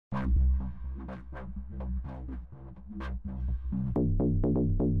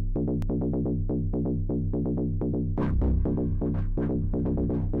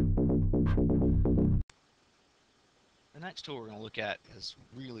next tool we're going to look at is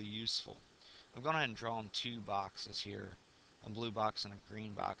really useful. I've gone ahead and drawn two boxes here, a blue box and a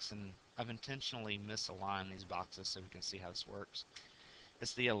green box, and I've intentionally misaligned these boxes so we can see how this works.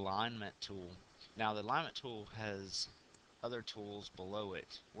 It's the alignment tool. Now the alignment tool has other tools below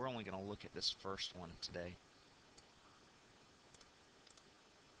it. We're only going to look at this first one today.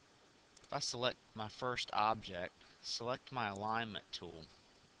 If I select my first object, select my alignment tool,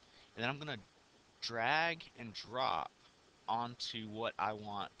 and then I'm going to drag and drop onto what I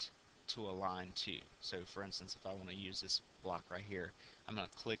want to align to. So for instance, if I want to use this block right here, I'm going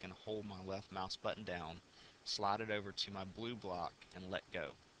to click and hold my left mouse button down, slide it over to my blue block, and let go.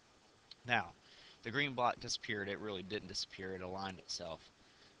 Now, the green block disappeared. It really didn't disappear. It aligned itself.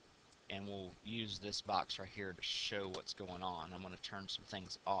 And we'll use this box right here to show what's going on. I'm going to turn some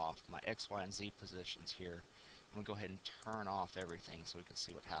things off. My X, Y, and Z positions here. I'm going to go ahead and turn off everything so we can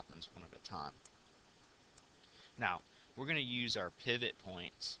see what happens one at a time. Now, we're going to use our pivot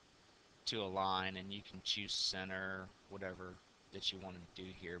points to align, and you can choose center, whatever that you want to do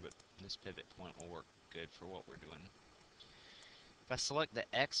here, but this pivot point will work good for what we're doing. If I select the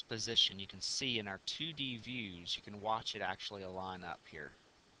X position, you can see in our 2D views, you can watch it actually align up here.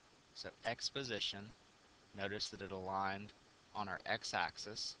 So X position, notice that it aligned on our X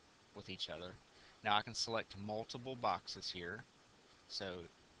axis with each other. Now I can select multiple boxes here, so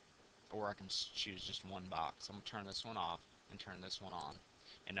or I can choose just one box. I'm going to turn this one off and turn this one on.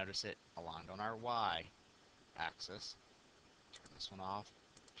 And notice it aligned on our Y axis. Turn this one off,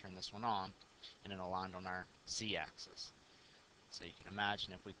 turn this one on, and it aligned on our Z axis. So you can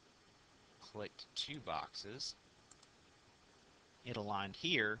imagine if we clicked two boxes, it aligned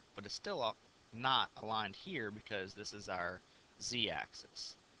here, but it's still not aligned here because this is our Z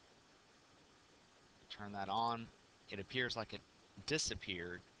axis. Turn that on, it appears like it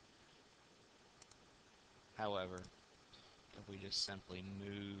disappeared. However, if we just simply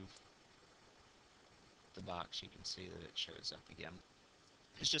move the box, you can see that it shows up again.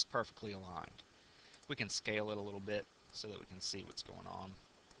 It's just perfectly aligned. We can scale it a little bit so that we can see what's going on.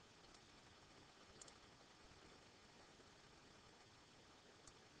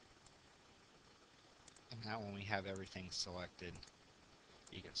 And now when we have everything selected,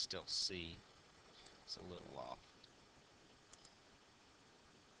 you can still see it's a little off.